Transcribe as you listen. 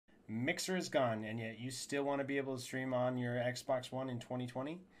Mixer is gone, and yet you still want to be able to stream on your Xbox One in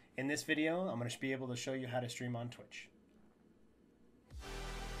 2020? In this video, I'm going to be able to show you how to stream on Twitch.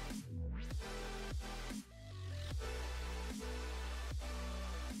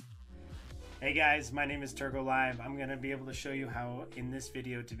 Hey guys, my name is Tergolive. I'm going to be able to show you how in this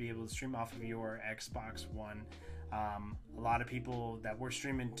video to be able to stream off of your Xbox One. A lot of people that were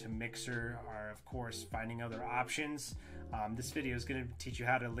streaming to Mixer are of course finding other options. This video is going to teach you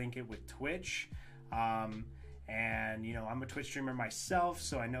how to link it with Twitch. And you know, I'm a Twitch streamer myself,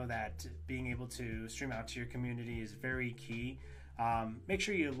 so I know that being able to stream out to your community is very key. Make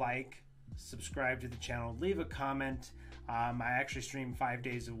sure you like, subscribe to the channel, leave a comment. I actually stream 5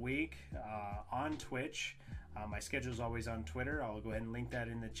 days a week on Twitch. My schedule is always on Twitter. I'll go ahead and link that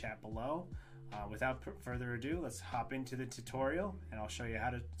in the chat below. Without further ado, let's hop into the tutorial and I'll show you how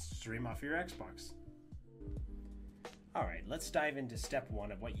to stream off your Xbox. Alright, let's dive into step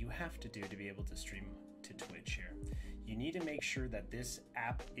one of what you have to do to be able to stream to Twitch here. You need to make sure that this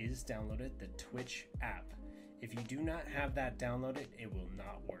app is downloaded, the Twitch app. If you do not have that downloaded, it will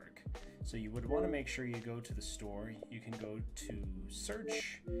not work. So you would want to make sure you go to the store. You can go to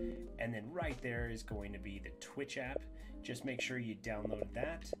search, and then right there is going to be the Twitch app. Just make sure you download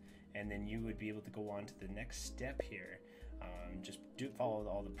that, and then you would be able to go on to the next step here. Just follow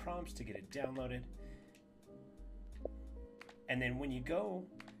all the prompts to get it downloaded. And then when you go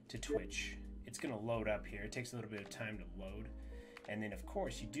to Twitch, it's going to load up here. It takes a little bit of time to load. And then of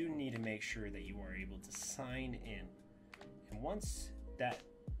course you do need to make sure that you are able to sign in. And once that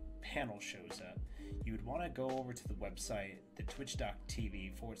panel shows up, you would want to go over to the website, the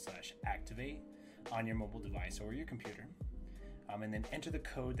twitch.tv/activate on your mobile device or your computer. And then enter the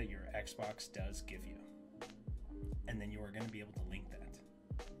code that your Xbox does give you. And then you are going to be able to link that.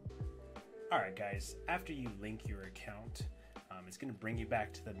 Alright guys, after you link your account, it's going to bring you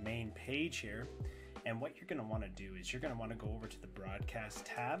back to the main page here. And what you're going to want to do is you're going to want to go over to the broadcast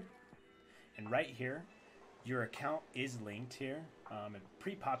tab. And right here, your account is linked here. It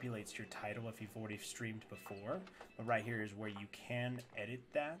pre-populates your title if you've already streamed before. But right here is where you can edit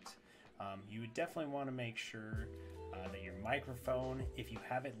that. You would definitely want to make sure that your microphone, if you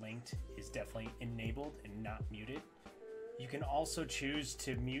have it linked, is definitely enabled and not muted. You can also choose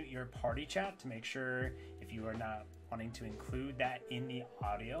to mute your party chat to make sure if you are not wanting to include that in the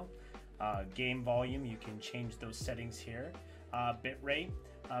audio. Game volume, you can change those settings here. Bitrate,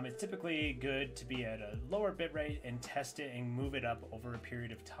 it's typically good to be at a lower bitrate and test it and move it up over a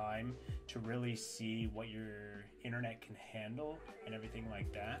period of time to really see what your internet can handle and everything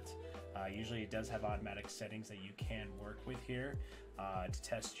like that. Usually it does have automatic settings that you can work with here to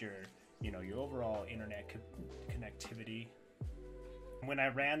test your overall internet connectivity. When I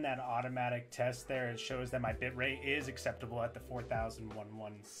ran that automatic test there, it shows that my bitrate is acceptable at the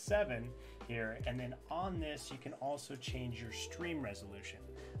 4117 here. And then on this, you can also change your stream resolution.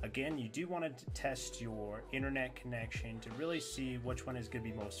 Again, you do want to test your internet connection to really see which one is going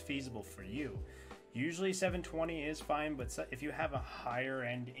to be most feasible for you. Usually 720 is fine, but if you have a higher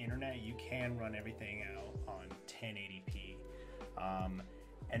end internet, you can run everything out on 1080p.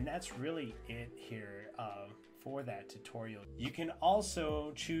 And that's really it here for that tutorial. You can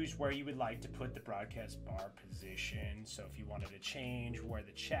also choose where you would like to put the broadcast bar position. So if you wanted to change where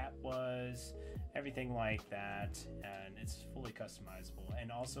the chat was, everything like that, and it's fully customizable.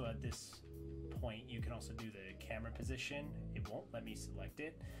 And also at this point, you can also do the camera position. It won't let me select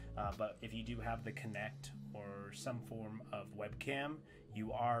it, but if you do have the Connect or some form of webcam,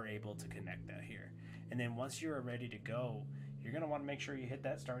 you are able to connect that here. And then once you're ready to go, you're going to want to make sure you hit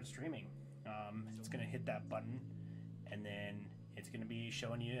that start streaming. It's going to hit that button, and then it's going to be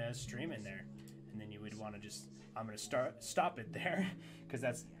showing you as streaming there. And then you would want to I'm going to stop it there because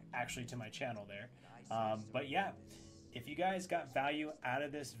that's actually to my channel there. But yeah, if you guys got value out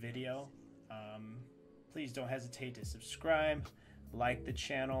of this video, please don't hesitate to subscribe, like the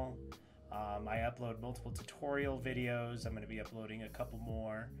channel. I upload multiple tutorial videos. I'm going to be uploading a couple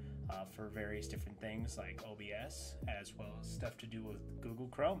more for various different things like OBS, as well as stuff to do with Google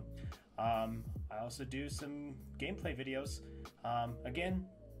Chrome. I also do some gameplay videos. Again,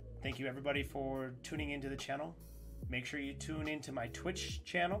 thank you everybody for tuning into the channel. Make sure you tune into my Twitch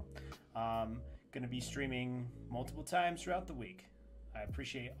channel. Going to be streaming multiple times throughout the week. I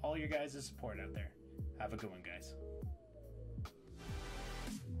appreciate all your guys' support out there. Have a good one, guys.